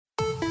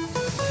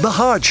The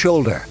Hard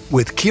Shoulder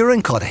with Kieran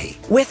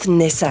with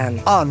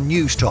Nissan on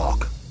News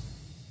Talk.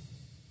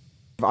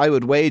 I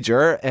would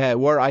wager,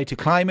 were I to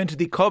climb into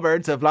the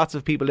cupboards of lots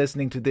of people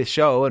listening to this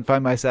show and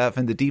find myself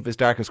in the deepest,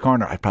 darkest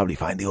corner, I'd probably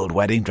find the old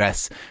wedding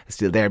dress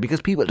still there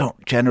because people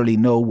don't generally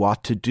know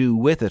what to do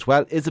with it.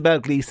 Well, Isabel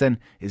Gleeson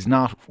is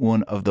not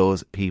one of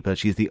those people.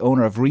 She's the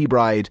owner of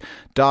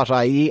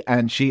Rebride.ie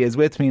and she is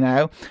with me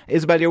now.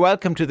 Isabel, you're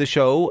welcome to the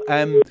show.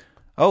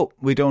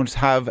 We don't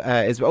have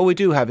Isabel. Oh, we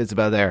do have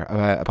Isabel there.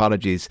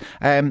 Apologies.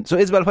 So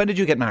Isabel, when did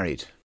you get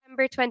married?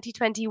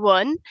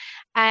 2021,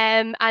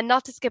 and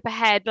not to skip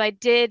ahead, but I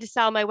did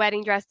sell my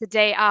wedding dress the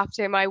day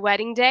after my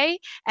wedding day,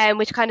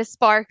 which kind of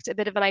sparked a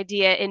bit of an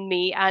idea in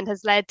me and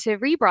has led to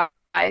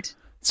Rebride.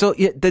 So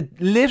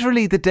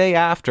literally the day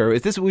after,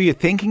 were you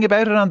thinking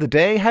about it on the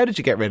day? How did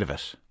you get rid of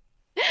it?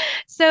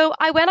 So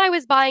when I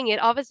was buying it,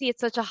 obviously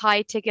it's such a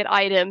high ticket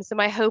item. So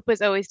my hope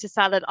was always to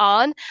sell it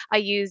on. I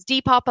use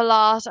Depop a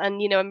lot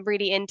and, I'm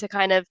really into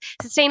kind of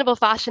sustainable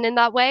fashion in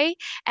that way.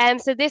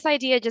 So this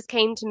idea just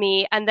came to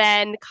me and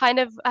then kind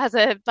of as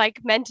a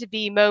meant to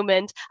be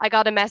moment, I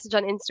got a message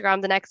on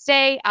Instagram the next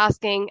day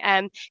asking,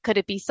 could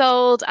it be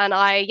sold? And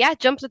I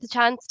jumped at the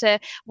chance to,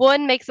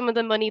 one, make some of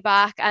the money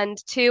back, and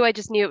two, I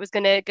just knew it was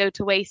going to go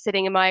to waste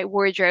sitting in my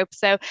wardrobe.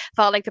 So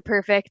felt like the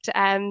perfect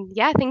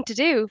thing to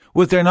do.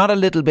 Was there not a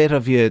little bit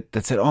of you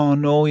that said, oh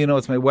no,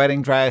 it's my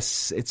wedding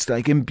dress, it's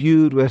like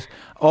imbued with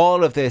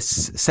all of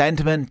this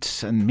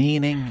sentiment and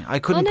meaning, I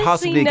couldn't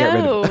possibly get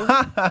rid of it?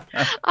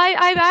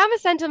 I am a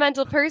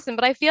sentimental person,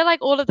 but I feel like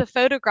all of the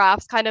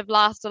photographs kind of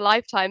last a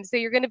lifetime, so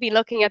you're going to be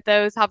looking at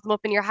those, have them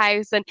up in your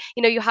house, and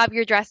you have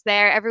your dress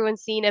there,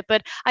 everyone's seen it,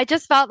 but I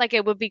just felt like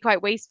it would be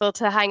quite wasteful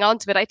to hang on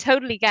to it. I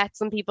totally get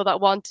some people that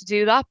want to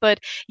do that, but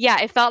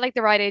it felt like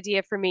the right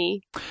idea for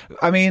me.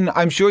 I mean,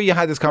 I'm sure you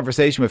had this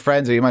conversation with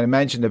friends, or you might have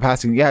mentioned in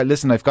passing,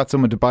 listen, I've got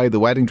someone to buy the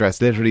wedding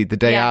dress literally the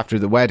day after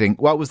the wedding.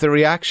 What was the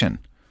reaction?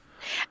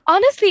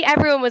 Honestly,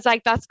 everyone was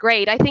like, that's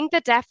great. I think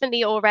that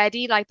definitely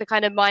already the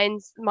kind of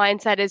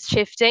mindset is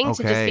shifting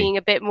to just being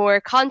a bit more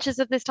conscious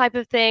of this type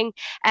of thing.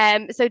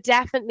 So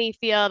definitely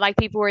feel like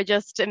people were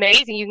just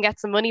amazing. You can get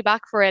some money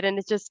back for it. And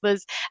it just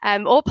was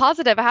all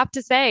positive, I have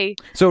to say.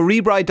 So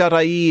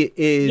Rebride.ie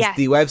is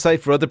the website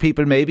for other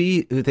people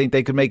maybe who think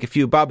they could make a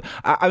few bob.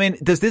 I mean,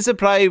 does this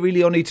apply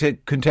really only to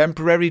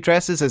contemporary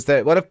dresses?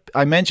 What if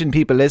I mentioned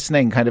people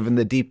listening kind of in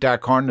the deep dark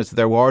corners of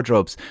their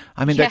wardrobes?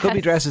 I mean, there could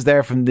be dresses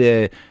there from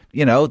the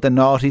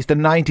noughties, the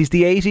 90s,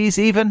 the 80s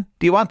even.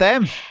 Do you want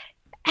them?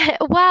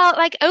 Well,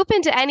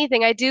 open to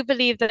anything. I do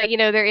believe that,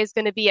 there is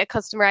going to be a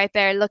customer out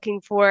there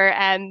looking for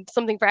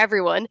something for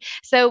everyone.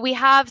 So we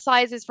have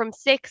sizes from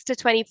 6 to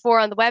 24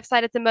 on the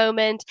website at the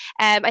moment.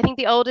 I think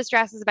the oldest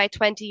dress is about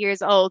 20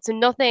 years old, so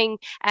nothing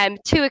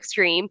too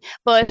extreme.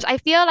 But I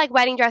feel like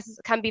wedding dresses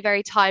can be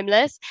very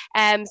timeless.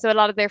 So a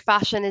lot of their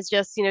fashion is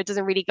just,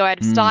 doesn't really go out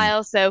of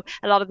style. So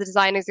a lot of the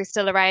designers are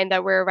still around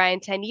that were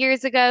around 10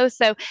 years ago.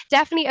 So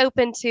definitely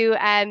open to,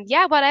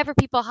 whatever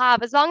people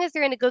have, as long as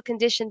they're in a good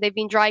condition, they've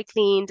been dry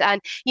cleaned.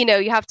 And,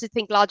 you have to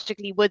think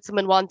logically, would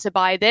someone want to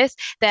buy this?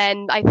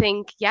 Then I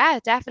think,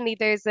 definitely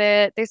there's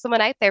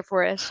someone out there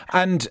for it.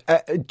 And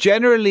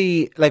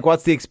generally,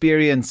 what's the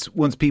experience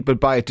once people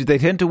buy it? Do they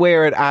tend to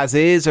wear it as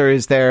is, or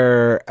is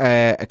there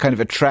a kind of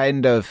a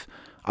trend of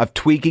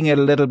tweaking it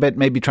a little bit,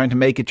 maybe trying to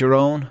make it your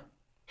own?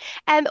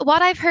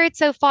 What I've heard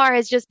so far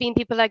has just been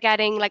people are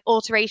getting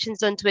alterations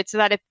done to it so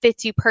that it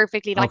fits you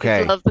perfectly a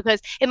glove,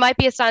 because it might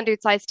be a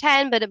standard size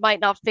 10, but it might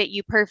not fit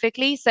you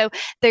perfectly. So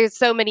there's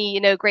so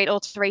many, great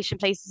alteration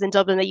places in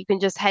Dublin that you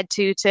can just head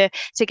to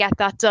get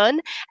that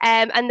done.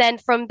 And then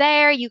from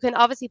there, you can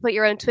obviously put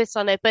your own twist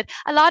on it. But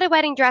a lot of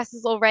wedding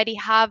dresses already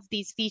have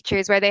these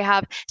features where they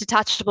have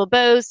detachable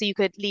bows, so you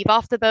could leave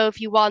off the bow if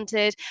you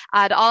wanted,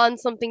 add on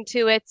something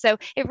to it. So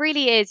it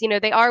really is,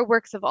 they are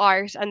works of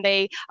art and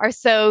they are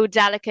so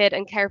delicate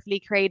and carefully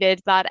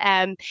created that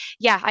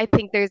I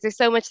think there's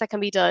so much that can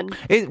be done.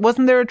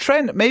 Wasn't there a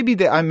trend, maybe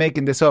that I'm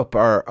making this up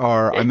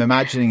or I'm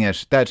imagining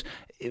it, that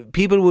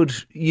people would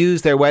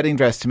use their wedding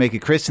dress to make a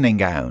christening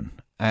gown?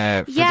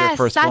 For their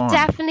first that born.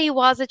 Definitely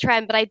was a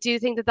trend, but I do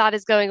think that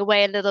is going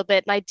away a little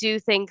bit. And I do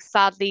think,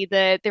 sadly,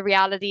 the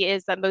reality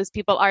is that most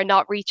people are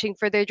not reaching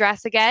for their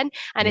dress again,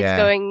 and it's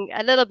going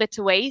a little bit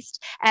to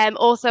waste.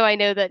 Also, I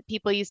know that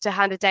people used to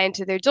hand it down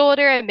to their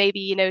daughter and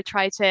maybe,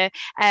 try to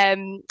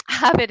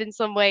have it in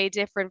some way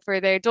different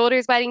for their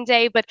daughter's wedding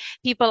day, but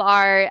people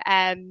are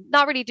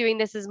not really doing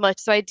this as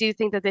much. So I do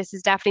think that this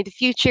is definitely the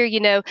future.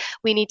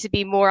 We need to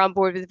be more on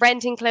board with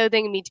renting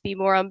clothing. We need to be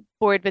more on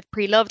board with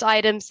pre-loved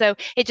items. So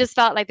it just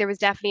felt like there was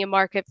definitely a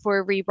market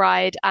for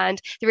Rebride,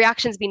 and the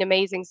reaction's been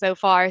amazing so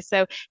far.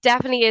 So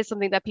definitely is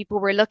something that people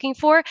were looking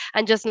for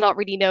and just not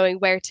really knowing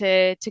where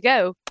to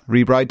go.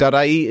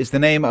 Rebride.ie is the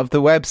name of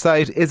the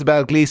website.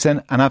 Isabel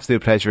Gleeson, an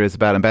absolute pleasure,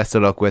 Isabel, and best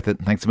of luck with it.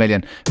 Thanks a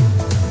million.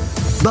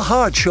 The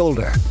Hard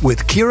Shoulder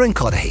with Kieran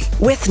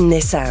with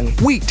Nissan.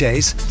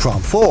 Weekdays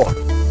from 4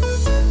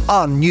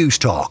 on News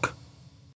Talk.